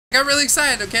I got really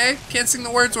excited, okay? Can't sing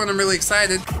the words when I'm really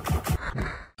excited.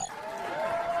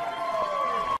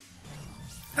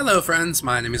 Hello friends,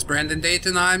 my name is Brandon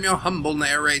Dayton, I'm your humble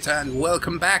narrator, and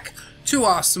welcome back to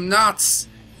Awesomenauts.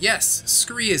 Yes,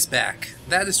 Skree is back.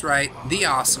 That is right, the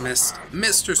awesomest,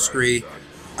 Mr. Skree.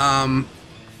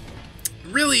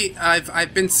 Really,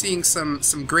 I've been seeing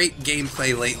some great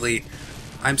gameplay lately.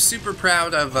 I'm super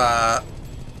proud of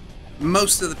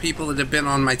most of the people that have been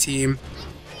on my team.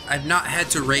 I've not had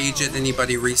to rage at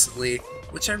anybody recently,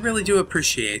 which I really do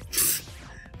appreciate.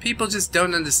 People just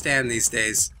don't understand these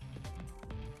days.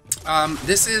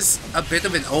 This is a bit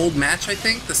of an old match, I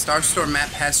think. The Starstorm map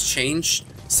has changed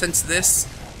since this,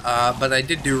 but I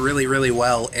did do really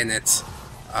well in it.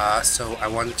 So I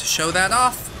wanted to show that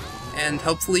off, and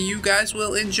hopefully you guys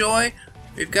will enjoy.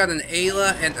 We've got an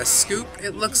Ayla and a Scoop,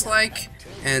 it looks like,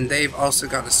 and they've also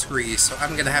got a Skree, so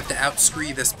I'm gonna have to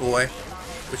out-Skree this boy,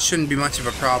 which shouldn't be much of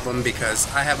a problem because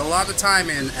I have a lot of time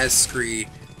in as Skree,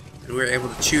 and we were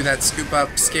able to chew that Scoop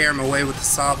up, scare him away with the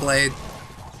saw blade,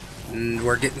 and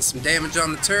we're getting some damage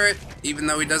on the turret, even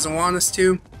though he doesn't want us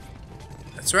to.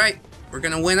 That's right, we're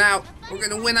gonna win out. We're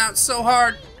gonna win out so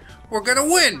hard. We're gonna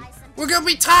win. We're gonna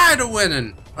be tired of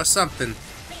winning, or something.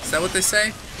 Is that what they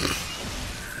say?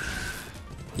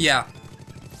 Yeah.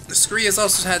 The Skree has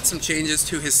also had some changes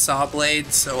to his saw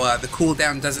blade, so the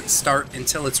cooldown doesn't start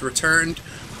until it's returned,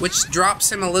 which drops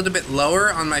him a little bit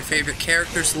lower on my favorite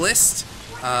characters list,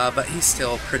 but he's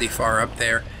still pretty far up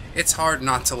there. It's hard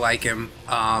not to like him,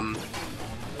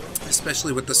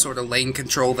 especially with the sort of lane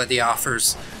control that he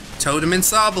offers. Totem and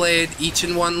saw blade, each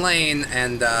in one lane,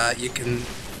 and you can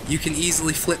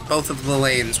easily flip both of the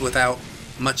lanes without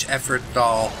much effort at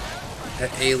all.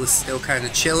 That Ayla's still kind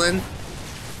of chilling.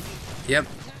 Yep.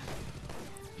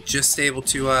 Just able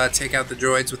to take out the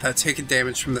droids without taking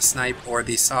damage from the snipe or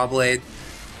the saw blade.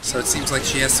 So it seems like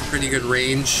she has some pretty good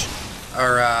range,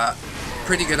 or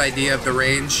pretty good idea of the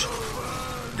range.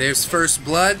 There's first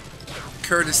blood,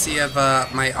 courtesy of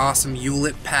my awesome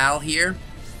Hewlett pal here,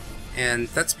 and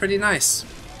that's pretty nice.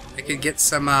 I could get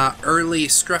some early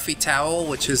Scruffy Towel,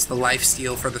 which is the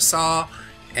lifesteal for the saw,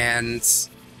 and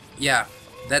yeah,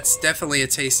 that's definitely a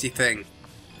tasty thing.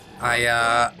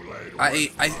 I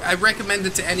recommend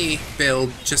it to any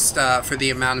build just for the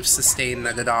amount of sustain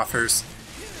that it offers.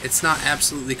 It's not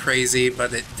absolutely crazy,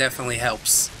 but it definitely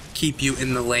helps keep you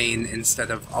in the lane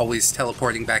instead of always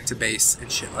teleporting back to base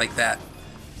and shit like that.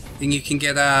 Then you can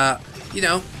get a, you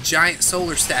know, giant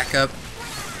solar stack up.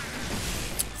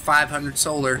 500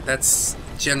 solar, that's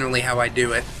generally how I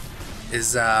do it,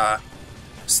 is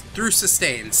through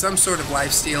sustain, some sort of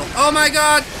lifesteal. Oh my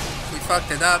god! We fucked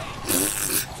it up.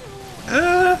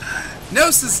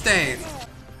 No sustain!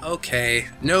 Okay,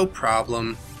 no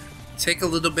problem. Take a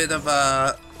little bit of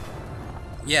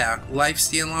yeah,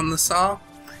 lifesteal on the saw,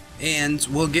 and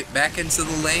we'll get back into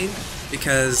the lane,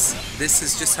 because this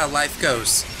is just how life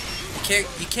goes.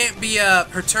 You can't be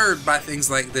perturbed by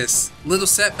things like this. Little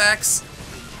setbacks,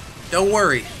 don't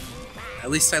worry.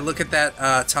 At least I look at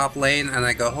that top lane and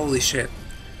I go, holy shit,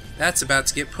 that's about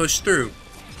to get pushed through.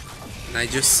 And I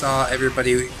just saw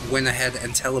everybody went ahead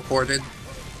and teleported.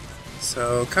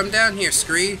 So come down here,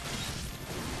 Skree.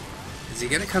 Is he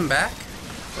gonna come back?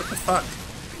 What the fuck?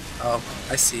 Oh,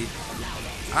 I see.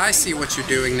 I see what you're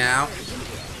doing now.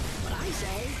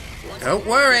 Don't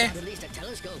worry.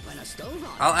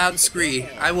 I'll out-Skree.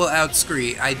 I will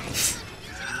out-Skree.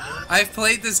 I've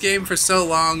played this game for so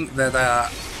long that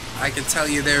I can tell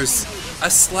you there's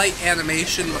a slight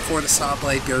animation before the saw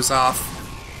blade goes off,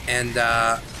 and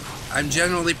I'm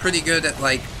generally pretty good at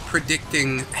like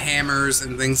predicting hammers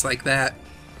and things like that.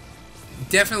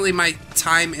 Definitely my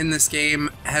time in this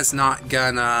game has not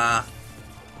gone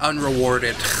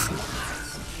unrewarded.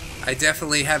 I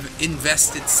definitely have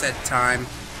invested said time.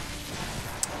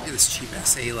 Look at this cheap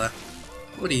ass Ayla.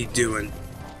 What are you doing?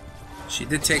 She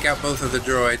did take out both of the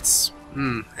droids.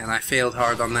 And I failed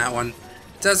hard on that one.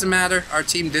 Doesn't matter, our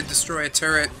team did destroy a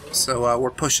turret, so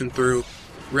we're pushing through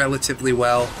relatively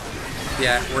well.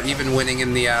 Yeah, we're even winning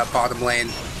in the bottom lane.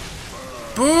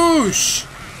 Boosh!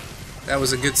 That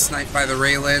was a good snipe by the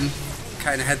Raylan.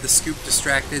 Kinda had the Scoop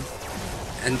distracted.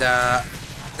 And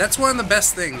that's one of the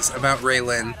best things about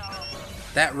Raylan.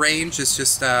 That range is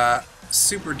just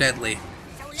super deadly.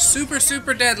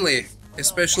 Super deadly!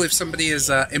 Especially if somebody is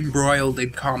embroiled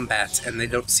in combat and they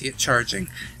don't see it charging.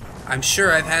 I'm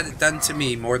sure I've had it done to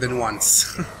me more than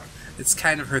once. It's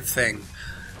kind of her thing.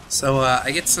 So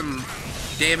I get some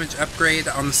damage upgrade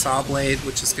on the saw blade,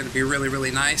 which is going to be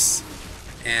really nice.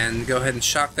 And go ahead and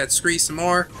shock that Skree some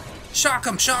more. Shock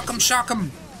 'em, shock 'em, shock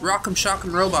 'em! Rock 'em, shock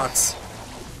 'em, robots.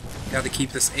 Gotta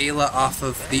keep this Ayla off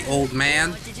of the old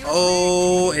man.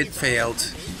 Oh, it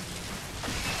failed.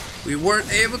 We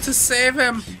weren't able to save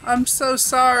him. I'm so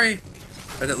sorry.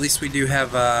 But at least we do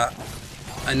have a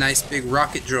nice big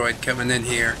rocket droid coming in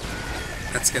here.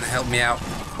 That's gonna help me out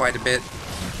quite a bit.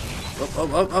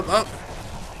 Up.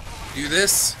 Do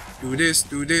this. Do this.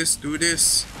 Do this. Do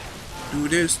this. Do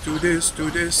this. Do this. Do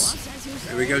this.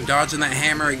 There we go. Dodging that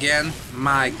hammer again.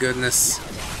 My goodness.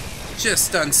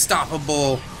 Just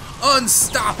unstoppable.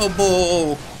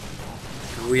 Unstoppable!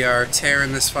 We are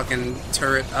tearing this fucking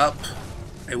turret up.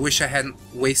 I wish I hadn't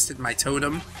wasted my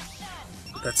totem.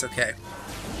 But that's okay.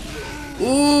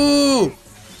 Ooh!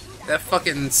 That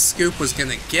fucking scoop was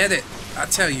gonna get it. I'll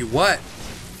tell you what.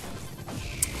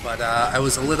 But I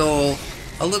was a little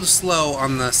slow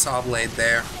on the saw blade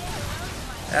there.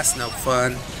 That's no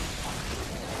fun.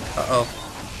 Uh-oh.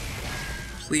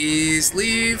 Please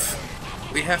leave.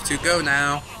 We have to go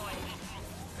now.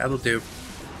 That'll do.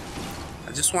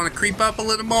 I just want to creep up a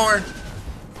little more.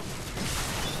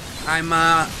 I'm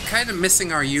kind of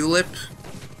missing our ULIP.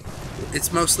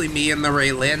 It's mostly me and the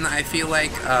Raylin, I feel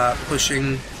like,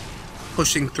 pushing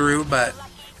through, but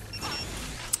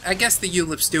I guess the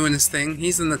ULIP's doing his thing.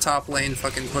 He's in the top lane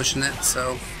fucking pushing it,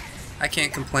 so I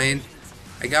can't complain.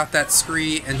 I got that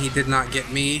Skree, and he did not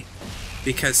get me.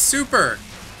 Because Super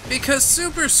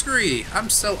Skree!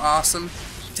 I'm so awesome.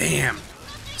 Damn.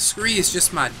 Skree is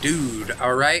just my dude,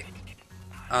 alright?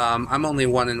 I'm only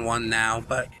 1-1 now,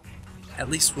 but at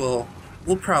least we'll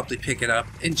probably pick it up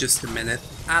in just a minute.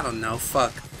 I don't know,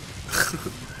 fuck.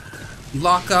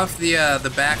 Lock off the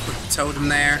back with the totem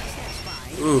there.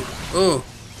 Ooh.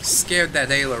 Scared that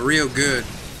Ayla real good.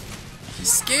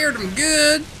 Scared him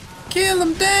good. Kill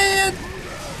him dead.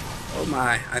 Oh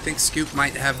my, I think Scoop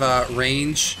might have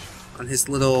range on his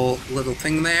little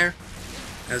thing there.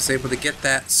 I was able to get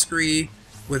that Skree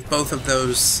with both of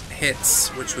those hits,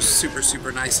 which was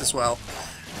super nice as well.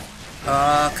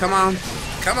 Come on.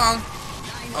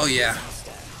 Oh yeah.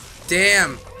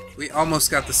 Damn, we almost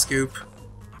got the scoop.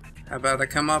 How about I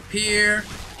come up here,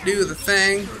 do the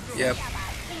thing. Yep.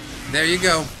 There you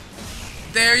go.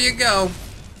 There you go.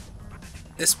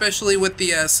 Especially with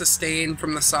the sustain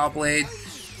from the saw blade,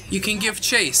 you can give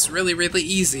chase really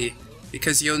easy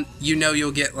because you know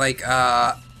you'll get like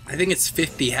I think it's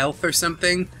 50 health or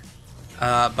something.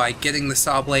 By getting the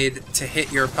saw blade to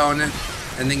hit your opponent,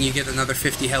 and then you get another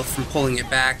 50 health from pulling it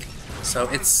back. So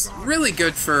it's really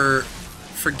good for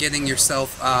getting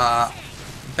yourself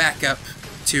back up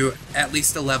to at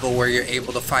least a level where you're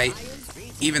able to fight,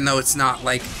 even though it's not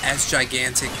like as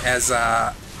gigantic as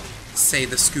say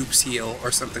the Scoop's heal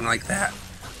or something like that.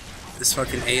 This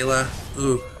fucking Ayla,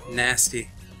 ooh, nasty.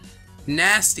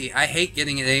 Nasty! I hate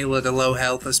getting an Ayla to low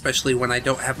health, especially when I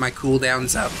don't have my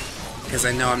cooldowns up, because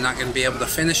I know I'm not going to be able to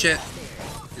finish it.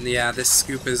 And yeah, this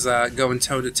Scoop is going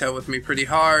toe-to-toe with me pretty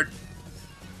hard.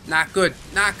 Not good.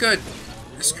 Not good.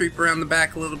 Just creep around the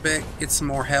back a little bit, get some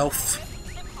more health.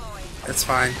 That's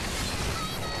fine.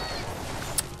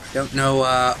 Don't know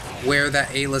where that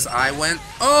Ayla's eye went.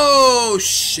 Oh,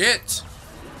 shit!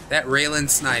 That Raylan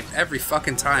snipe every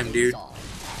fucking time, dude.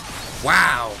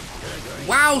 Wow.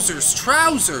 Wowzers,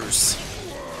 trousers!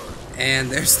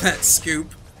 And there's that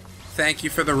Scoop. Thank you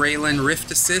for the Raylan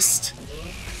Rift Assist.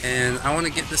 And I want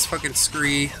to get this fucking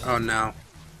Skree. Oh no.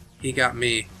 He got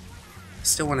me.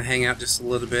 Still want to hang out just a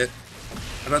little bit.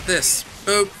 How about this?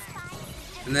 Boop.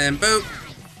 And then boop.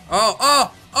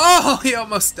 Oh! He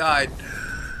almost died.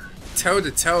 Toe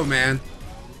to toe, man.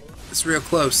 It's real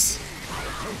close.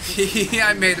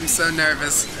 I made him so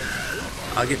nervous.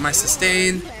 I'll get my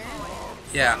sustain.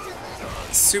 Yeah.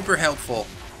 Super helpful.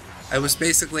 I was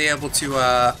basically able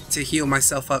to heal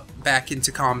myself up back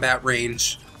into combat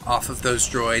range off of those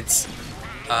droids,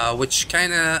 which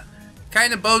kind of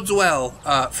bodes well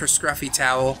for Scruffy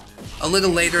Towel. A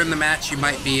little later in the match, you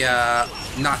might be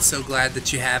not so glad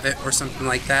that you have it or something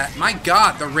like that. My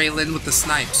God, the Raylan with the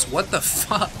snipes! What the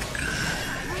fuck?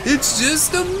 It's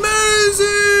just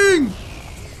amazing!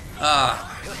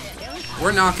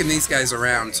 We're knocking these guys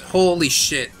around. Holy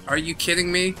shit! Are you kidding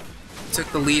me?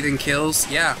 Took the lead in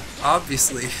kills? Yeah,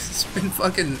 obviously. It's been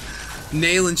fucking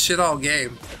nailing shit all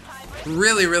game.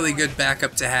 Really good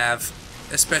backup to have,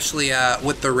 especially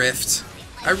with the Rift.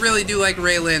 I really do like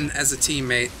Raylan as a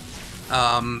teammate,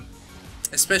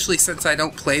 especially since I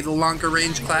don't play the longer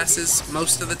range classes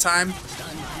most of the time.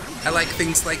 I like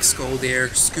things like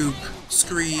Skoldir, Scoop,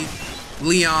 Skree,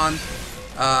 Leon,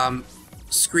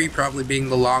 Skree probably being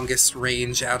the longest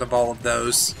range out of all of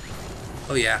those.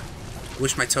 Oh yeah.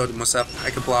 Wish my totem was up.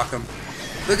 I could block him.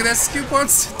 Look at that, Scoop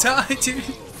wants to die, dude.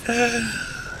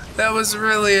 That was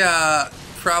really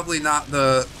probably not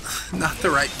the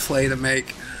right play to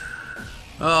make.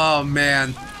 Oh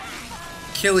man.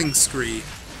 Killing Spree.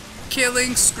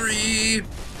 Killing Spree.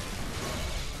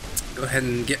 Go ahead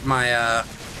and get my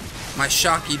my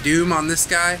Shocky Doom on this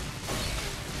guy.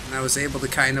 And I was able to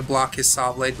kind of block his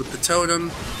Saw Blade with the totem.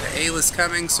 The Ayla's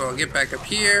coming, so I'll get back up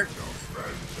here.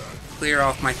 Clear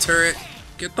off my turret.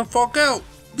 Get the fuck out!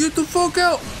 Get the fuck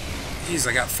out! Jeez,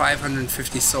 I got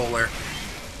 550 solar.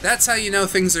 That's how you know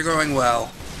things are going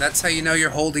well. That's how you know you're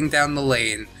holding down the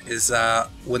lane, is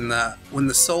when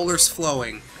the solar's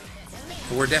flowing.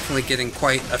 We're definitely getting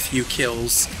quite a few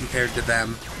kills compared to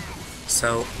them.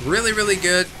 So, really, really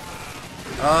good.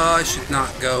 Oh, I should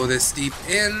not go this deep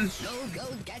in.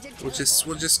 We'll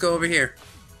just go over here.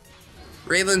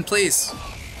 Raylan, please.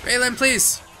 Raylan,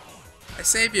 please. I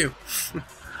save you.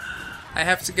 I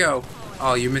have to go.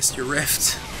 Oh, you missed your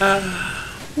rift.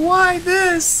 Why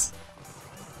this?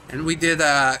 And we did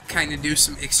kind of do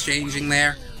some exchanging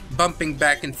there, bumping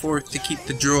back and forth to keep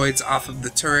the droids off of the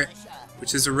turret,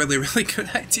 which is a really, really good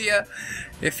idea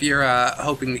if you're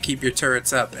hoping to keep your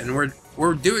turrets up. And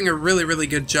we're doing a really, really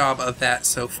good job of that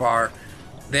so far.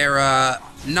 They're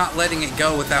not letting it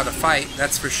go without a fight,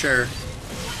 that's for sure.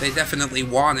 They definitely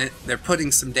want it. They're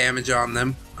putting some damage on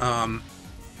them.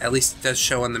 At least it does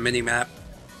show on the mini-map.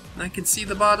 I can see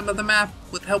the bottom of the map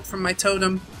with help from my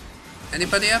totem.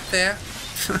 Anybody up there?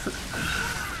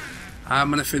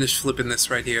 I'm gonna finish flipping this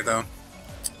right here, though.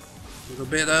 A little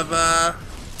bit of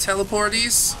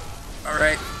teleporties.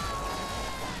 Alright.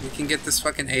 We can get this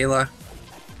fucking Ayla.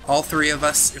 All three of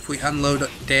us, if we unload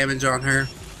damage on her.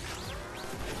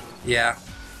 Yeah.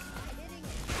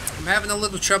 I'm having a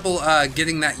little trouble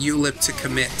getting that ULIP to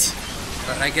commit.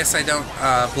 But I guess I don't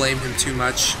blame him too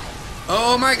much.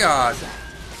 Oh my god!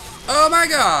 Oh my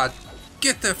god!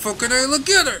 Get that fucking Ayla,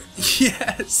 get her!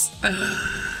 Yes!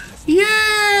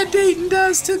 Yeah! Dayton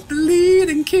does took the lead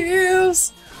in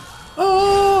kills!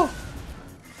 Oh!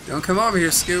 Don't come over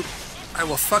here, Scoop. I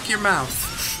will fuck your mouth.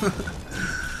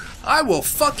 I will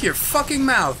fuck your fucking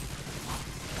mouth!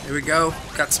 There we go.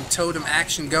 Got some totem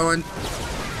action going.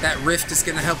 That rift is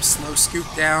gonna help slow Scoop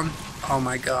down. Oh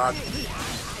my god.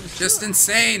 Just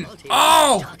insane!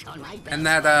 Oh! And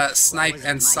that snipe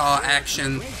and saw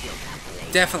action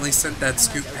definitely sent that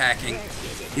Scoop packing.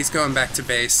 He's going back to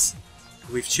base.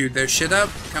 We've chewed their shit up.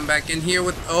 Come back in here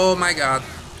with... Oh my god.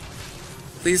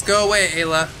 Please go away,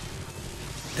 Ayla.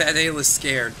 That Ayla's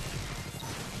scared.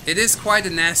 It is quite a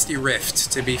nasty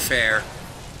rift, to be fair.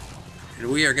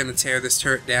 And we are going to tear this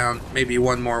turret down. Maybe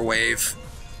one more wave.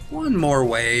 One more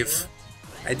wave.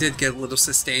 I did get a little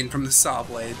sustained from the saw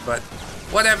blade, but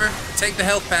whatever. Take the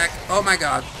health pack. Oh my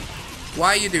god.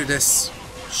 Why you do this?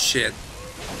 Shit.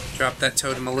 Dropped that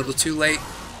totem a little too late.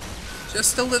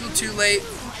 Just a little too late.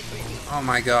 Oh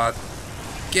my god.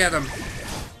 Get him.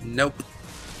 Nope.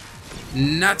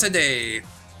 Not today.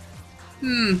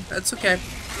 That's okay.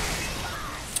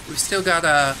 We've still got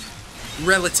a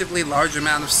relatively large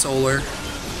amount of solar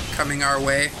coming our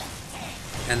way.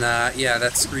 And yeah,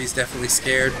 that Skree's definitely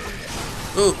scared.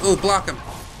 Ooh, block him.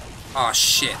 Aw,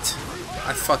 shit.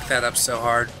 I fucked that up so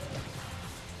hard.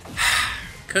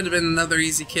 Could have been another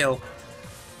easy kill.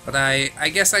 But I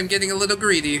guess I'm getting a little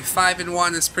greedy.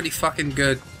 5-1 is pretty fucking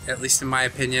good, at least in my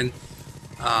opinion.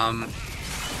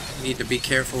 Need to be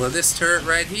careful of this turret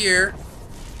right here.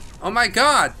 Oh my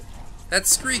god! That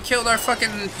Skree killed our fucking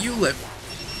ULIP.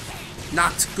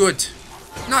 Not good.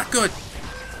 Not good.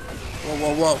 Whoa,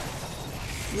 whoa, whoa.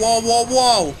 Whoa, whoa,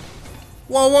 whoa.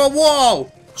 Whoa, whoa,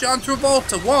 whoa. John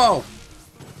Travolta, whoa.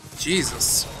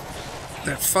 Jesus.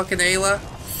 That fucking Ayla.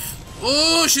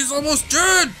 Oh, she's almost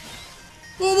dead.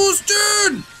 Almost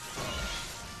dead.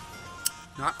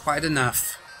 Not quite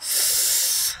enough.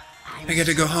 I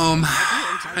gotta go home.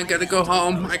 I gotta go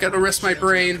home. I gotta rest my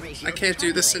brain. I can't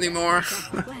do this anymore.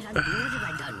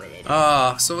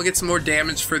 So we'll get some more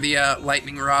damage for the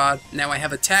lightning rod. Now I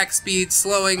have attack speed,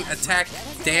 slowing, attack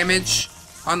damage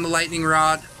on the lightning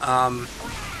rod.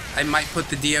 I might put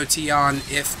the DOT on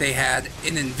if they had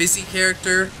an Invisi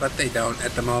character, but they don't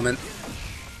at the moment.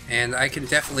 And I can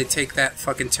definitely take that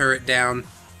fucking turret down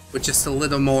with just a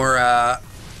little more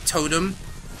totem.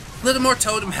 A little more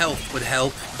totem health would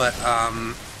help, but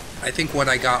I think what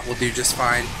I got will do just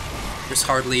fine. There's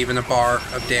hardly even a bar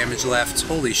of damage left.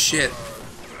 Holy shit.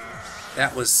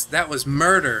 That was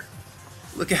murder.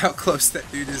 Look at how close that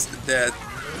dude is to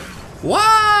death.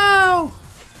 Wow!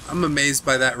 I'm amazed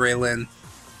by that Raylan.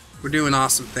 We're doing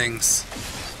awesome things.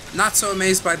 Not so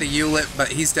amazed by the ULIP, but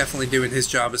he's definitely doing his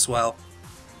job as well.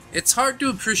 It's hard to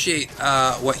appreciate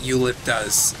what ULIP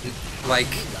does.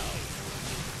 Like,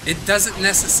 it doesn't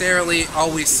necessarily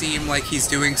always seem like he's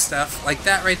doing stuff like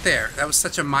that right there. That was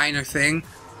such a minor thing,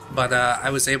 but I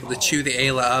was able to chew the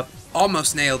Ayla up,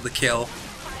 almost nailed the kill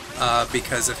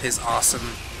because of his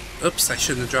awesome... Oops, I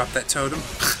shouldn't have dropped that totem.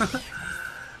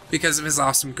 Because of his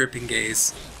awesome gripping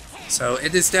gaze. So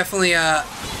it is definitely a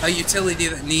utility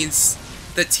that needs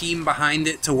the team behind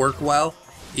it to work well.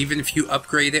 Even if you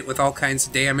upgrade it with all kinds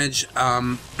of damage,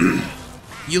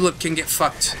 ULIP can get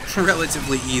fucked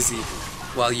relatively easy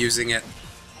while using it.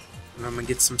 And I'm gonna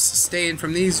get some sustain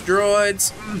from these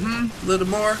droids. Little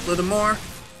more, little more.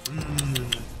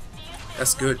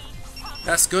 That's good.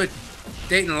 That's good.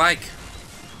 Dayton like.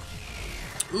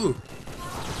 Ooh.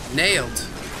 Nailed.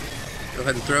 Go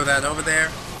ahead and throw that over there.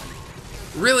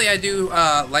 Really, I do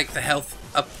like the health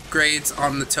upgrades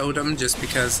on the totem just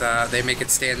because they make it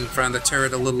stand in front of the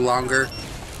turret a little longer.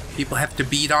 People have to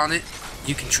beat on it.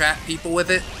 You can trap people with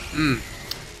it.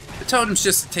 The totem's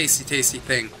just a tasty, tasty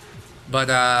thing. But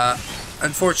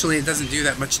unfortunately, it doesn't do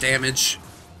that much damage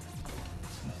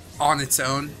on its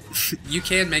own. You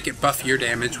can make it buff your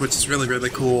damage, which is really, really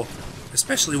cool.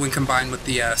 Especially when combined with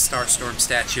the Starstorm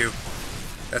statue.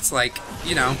 That's like,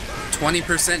 you know,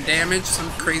 20% damage, some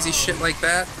crazy shit like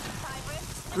that.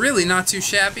 Really not too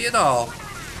shabby at all.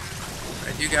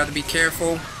 I do gotta be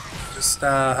careful. Just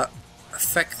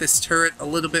affect this turret a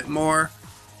little bit more.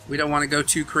 We don't want to go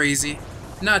too crazy.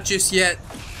 Not just yet.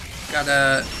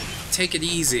 Gotta take it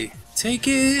easy. Take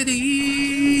it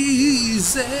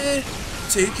easy.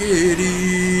 Take it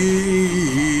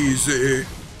easy.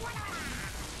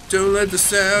 Don't let the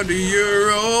sound of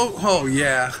your own... Oh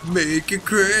yeah, make it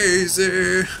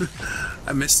crazy.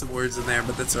 I missed some words in there,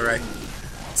 but that's alright.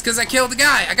 It's because I killed the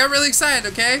guy. I got really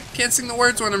excited, okay? Can't sing the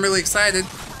words when I'm really excited.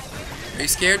 Are you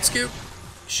scared, Scoop?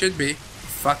 Should be.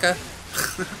 Fucka.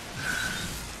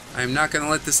 I'm not gonna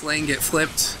let this lane get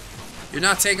flipped. You're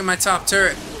not taking my top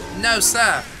turret. No,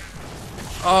 sir.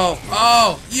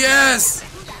 Oh, yes!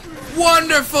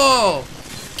 Wonderful!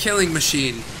 Killing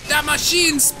machine. The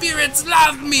machine spirits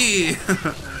love me!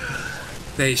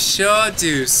 They sure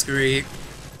do, Skree.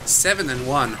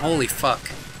 7-1. Holy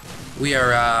fuck. We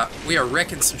are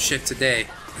wrecking some shit today.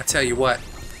 I tell you what.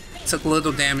 Took a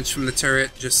little damage from the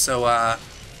turret just so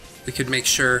we could make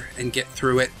sure and get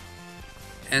through it.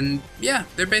 And yeah,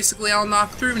 they're basically all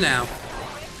knocked through now.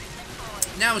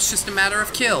 Now it's just a matter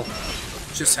of kill.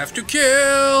 Just have to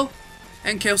kill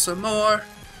and kill some more.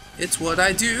 It's what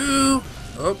I do.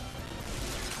 Oh.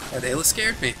 That Ayla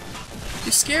scared me.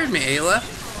 You scared me, Ayla.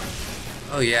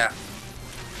 Oh yeah.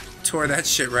 Tore that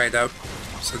shit right up.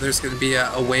 So there's gonna be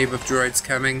a wave of droids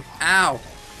coming. Ow!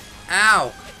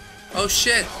 Ow! Oh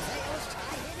shit!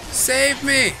 Save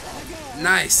me!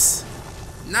 Nice.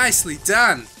 Nicely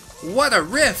done. What a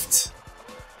rift!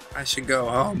 I should go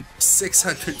home.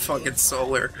 600 fucking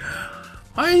solar.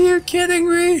 Are you kidding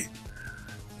me?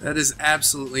 That is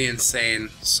absolutely insane.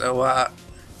 So,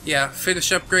 yeah,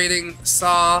 finished upgrading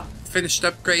Saw, finished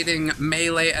upgrading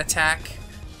melee attack,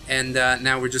 and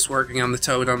now we're just working on the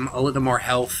totem, a little more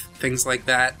health, things like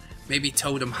that. Maybe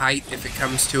totem height if it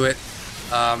comes to it.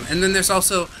 And then there's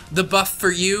also the buff for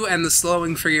you and the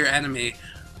slowing for your enemy.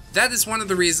 That is one of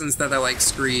the reasons that I like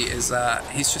Skree, is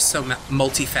he's just so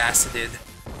multifaceted.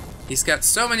 He's got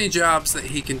so many jobs that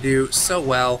he can do so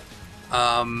well.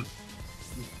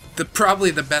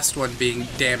 Probably the best one being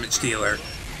damage dealer.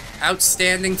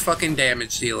 Outstanding fucking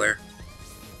damage dealer.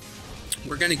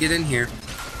 We're gonna get in here.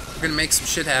 We're gonna make some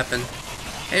shit happen.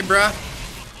 Hey, bruh.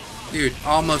 Dude,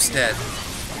 almost dead.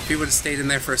 If he would have stayed in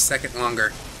there for a second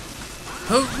longer.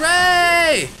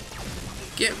 Hooray!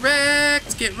 Get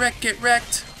wrecked! Get wrecked! Get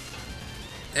wrecked!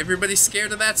 Everybody's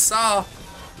scared of that Saw.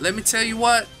 Let me tell you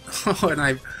what. Oh, and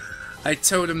I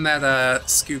towed him that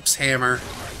Scoop's hammer.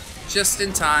 Just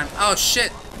in time. Oh,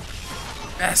 shit!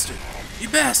 Bastard! You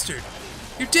bastard!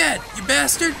 You're dead! You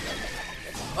bastard!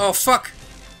 Oh, fuck!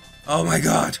 Oh my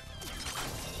god!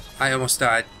 I almost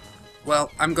died.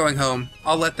 Well, I'm going home.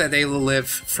 I'll let that Ayla live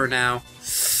for now.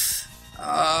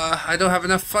 I don't have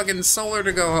enough fucking solar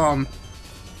to go home.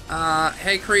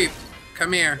 Hey creep,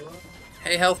 come here.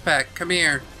 Hey health pack, come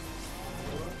here.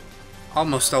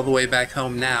 Almost all the way back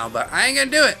home now, but I ain't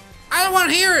gonna do it! I don't want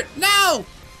to hear it! No!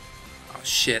 Oh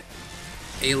shit.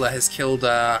 Ayla has killed,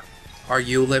 our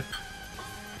ULIP.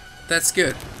 That's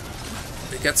good.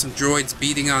 We got some droids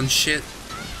beating on shit.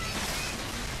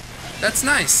 That's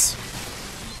nice.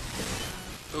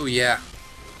 Oh yeah.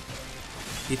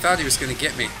 He thought he was gonna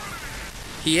get me.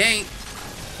 He ain't.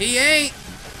 He ain't!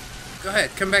 Go ahead,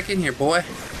 come back in here, boy.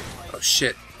 Oh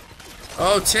shit.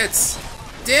 Oh tits.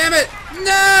 Damn it!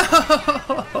 No!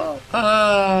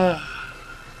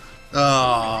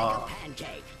 Oh.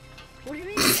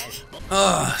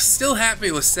 Oh, still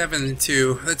happy with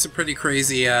 7-2. That's a pretty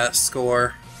crazy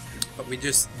score. But we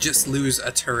just lose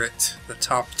a turret, the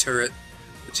top turret,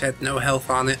 which had no health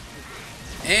on it.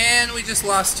 And we just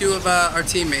lost 2 of our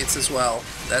teammates as well.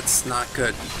 That's not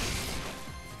good.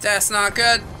 That's not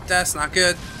good. That's not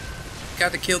good.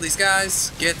 Got to kill these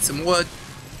guys. Get some wood.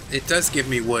 It does give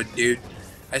me wood, dude.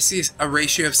 I see a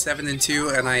ratio of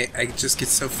 7-2, and I just get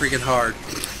so freaking hard.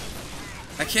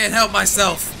 I can't help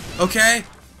myself. Okay.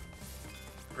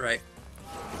 Right.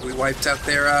 We wiped out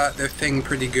their thing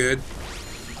pretty good.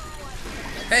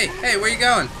 Hey, where you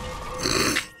going?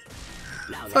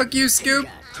 Fuck you, Scoop.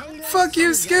 Fuck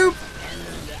you, Scoop.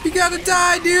 You gotta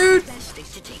die, dude.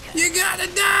 You gotta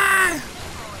die.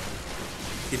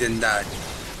 He didn't die.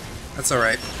 That's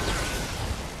alright.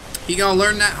 He gonna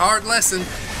learn that hard lesson.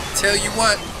 Tell you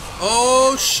what.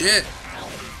 Oh, shit.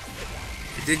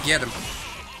 I did get him.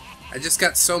 I just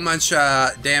got so much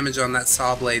damage on that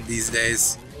saw blade these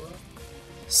days.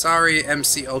 Sorry,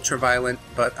 MC Ultraviolent,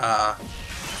 but I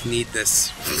need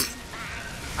this.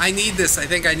 I need this. I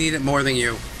think I need it more than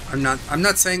you. I'm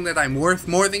not saying that I'm worth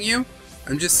more than you.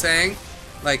 I'm just saying,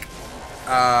 like,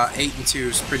 8-2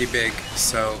 is pretty big.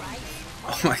 So,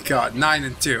 oh my God,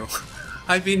 9-2.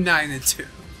 I'd be 9-2.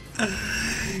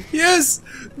 Yes,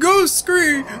 go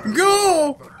Skree,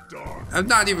 go! I'm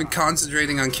not even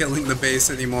concentrating on killing the base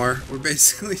anymore. We're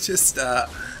basically just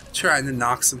trying to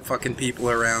knock some fucking people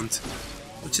around,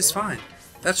 which is fine.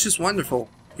 That's just wonderful.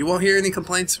 You won't hear any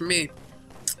complaints from me.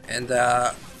 And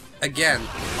again,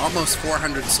 almost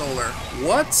 400 solar.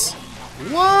 What?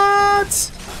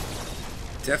 What?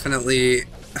 Definitely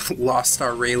lost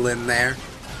our Raylan there.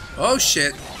 Oh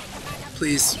shit.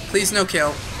 Please, please no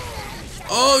kill.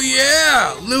 Oh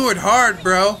yeah! Lured hard,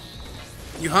 bro.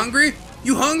 You hungry?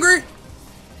 You hungry?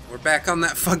 We're back on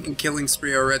that fucking killing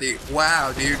spree already.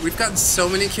 Wow, dude. We've gotten so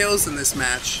many kills in this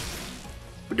match.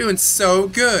 We're doing so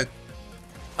good.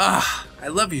 Ah, I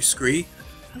love you, Skree.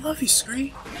 I love you,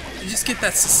 Skree. You just get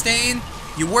that sustain.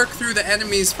 You work through the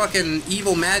enemy's fucking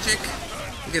evil magic.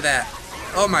 Look at that.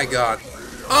 Oh my God.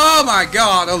 Oh my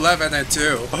God,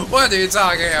 11-2. What are you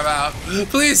talking about?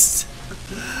 Please.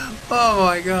 Oh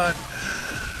my God.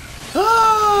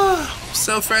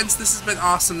 So friends, this has been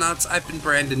Awesomenauts. I've been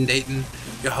Brandon Dayton,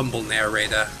 your humble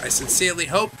narrator. I sincerely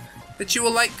hope that you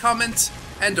will like, comment,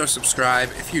 and or subscribe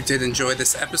if you did enjoy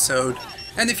this episode.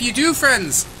 And if you do,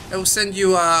 friends, I will send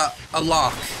you a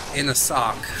lock in a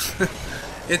sock.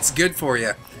 It's good for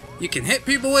you. You can hit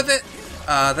people with it.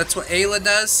 That's what Ayla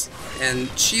does. And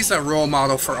she's a role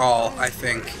model for all, I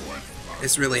think,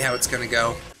 is really how it's gonna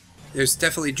go. There's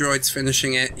definitely droids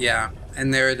finishing it, yeah.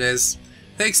 And there it is.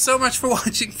 Thanks so much for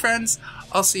watching, friends.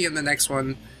 I'll see you in the next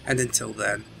one. And until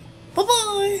then,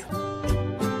 bye-bye!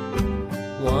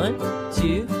 1,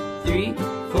 2, 3,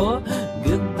 4.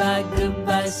 Goodbye,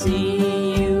 goodbye,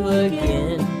 see you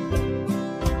again.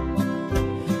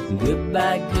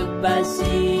 Goodbye, goodbye,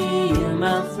 see you,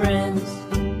 my friend.